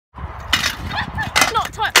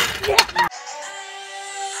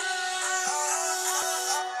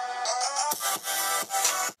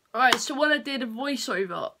Alright, so when I did a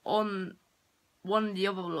voiceover on one of the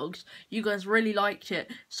other vlogs, you guys really liked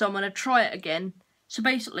it, so I'm going to try it again. So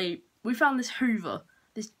basically, we found this Hoover,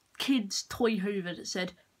 this kid's toy Hoover that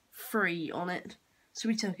said free on it. So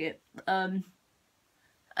we took it, and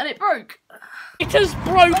it broke. It has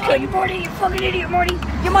broken! Oh, you Morty, you fucking idiot, Morty!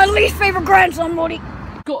 You're my least favourite grandson, Morty!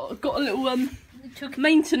 Got a little,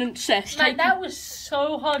 maintenance sesh. Like, that was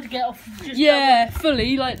so hard to get off.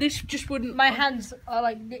 Fully, like, this just wouldn't... My hands are,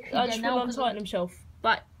 like, I just will untighten himself.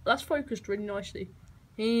 But that's focused really nicely.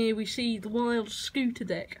 Here we see the wild scooter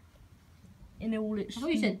deck. In all its... I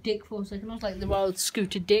thought you said dick for a second. I was like, the wild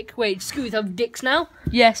scooter dick. Wait, scooters have dicks now?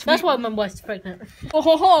 Yes. That's why my wife's pregnant.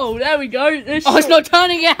 Oh, there we go. It's not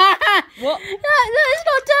turning it. What? No, it's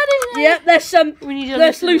not turning it. Yeah, We need to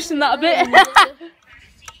let's loosen that a bit.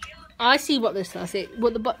 I see what this does.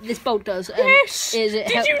 This bolt does. Yes. Is it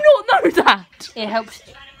Did you not know that? It helps.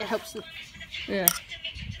 It helps. Yeah.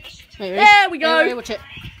 Wait, there we go. Wait, watch it.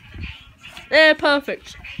 Yeah,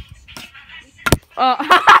 perfect.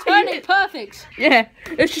 Turn it perfect. Yeah,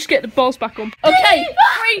 let's just get the balls back on. Okay,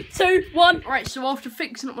 3, 2, 1. Right, so after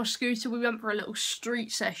fixing up my scooter, we went for a little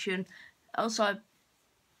street session outside.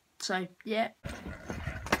 So, yeah.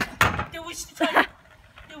 We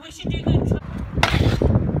should do the...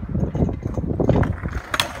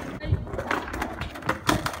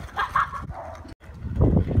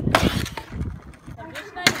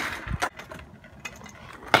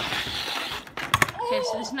 Okay,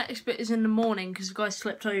 so this next bit is in the morning because the guy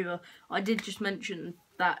slept over. I did just mention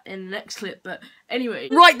that in the next clip, but anyway.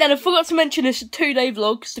 Right then, I forgot to mention this 2-day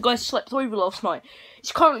vlog because the guy slept over last night.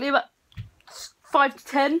 It's currently about 5 to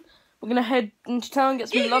 10. We're going to head into town, get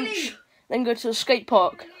some lunch, then go to the skate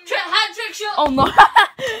park. Hat trick shot! Oh no.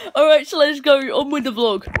 Alright, so let's go on with the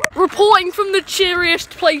vlog. Reporting from the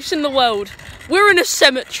cheeriest place in the world. We're in a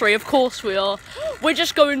cemetery, of course we are. We're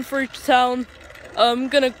just going through to town.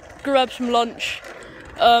 Gonna grab some lunch.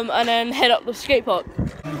 And then head up the skate park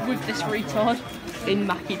with this retard in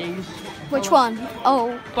Mackie D's. Which one?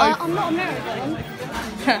 Oh, Both. I'm not American.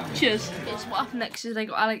 Cheers. It's what happened next is they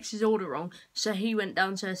got Alex's order wrong, so he went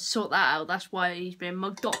down to sort that out. That's why he's being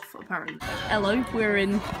mugged off, apparently. Hello, we're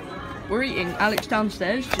eating. Alex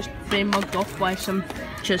downstairs, just being mugged off by some.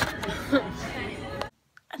 Cheers.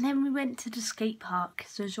 And then we went to the skate park,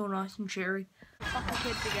 so it's all nice and cheery. Fucking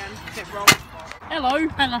kids again, bit wrong. Hello.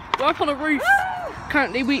 Hello. We're up on a roof.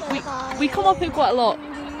 Currently, we come up here quite a lot,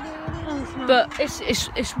 but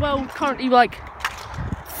it's well currently like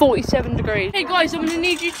 47 degrees. Hey guys, I'm gonna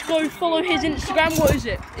need you to go follow his Instagram. What is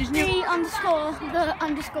it?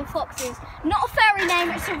 _the_foxes. Not a fairy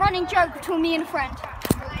name. It's a running joke between me and a friend.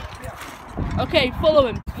 Okay, follow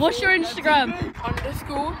him. What's your Instagram?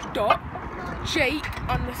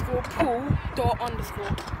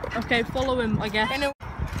 _Jake_Paul__. Okay, follow him, I guess.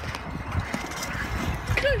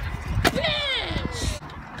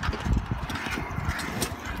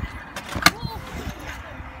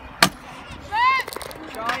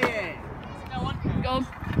 Go on.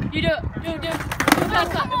 You do it. Do it.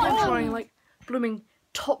 I'm trying like blooming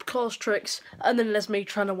top class tricks, and then there's me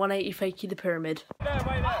trying to 180 fakey the pyramid. Oh.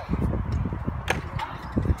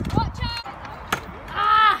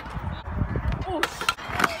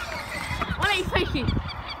 180 fakey.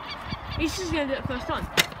 He's just gonna do it first time.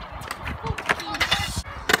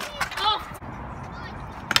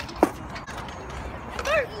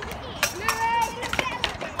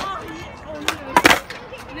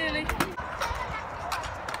 Nearly.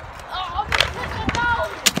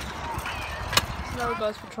 Now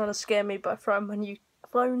guys were trying to scare me by throwing my new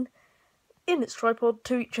phone in its tripod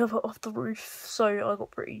to each other off the roof, so I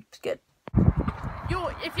got pretty scared.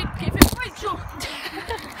 If it breaks your...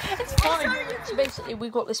 It's fine. So basically we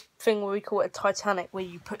got this thing where we call it a Titanic, where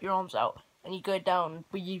you put your arms out and you go down,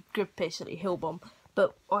 where you go basically hill bomb.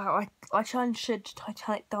 But I challenged Sid to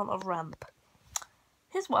Titanic down a ramp.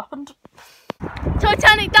 Here's what happened.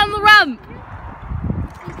 Titanic down the ramp!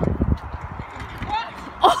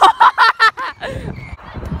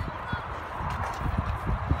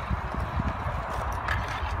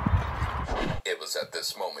 It was at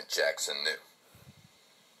this moment Jackson knew.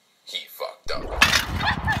 He fucked up.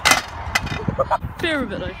 Fear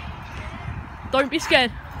of it though. Don't be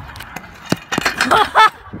scared.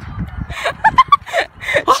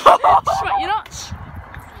 Smack your nuts.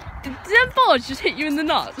 Did them bars just hit you in the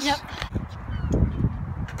nuts? Yep.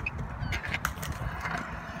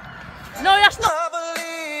 No, that's not. I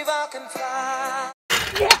believe I can fly.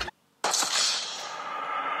 Yeah.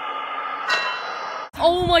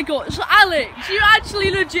 Oh my god, so Alex, you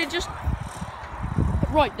actually legit just...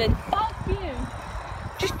 Right then.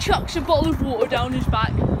 Just chucks a bottle of water down his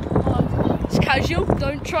back. It's casual.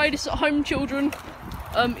 Don't try this at home, children.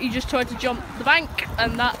 He just tried to jump the bank,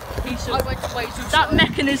 and that piece of that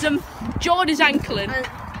mechanism jarred his ankle in. And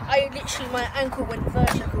I literally, my ankle went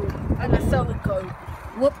vertical, and I felt it go.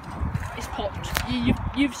 Whoop! It's popped. I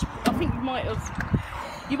think you might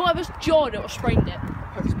have just jarred it or sprained it.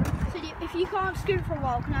 So if you can't scoot for a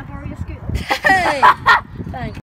while, can I borrow your scooter? Hey! Thanks.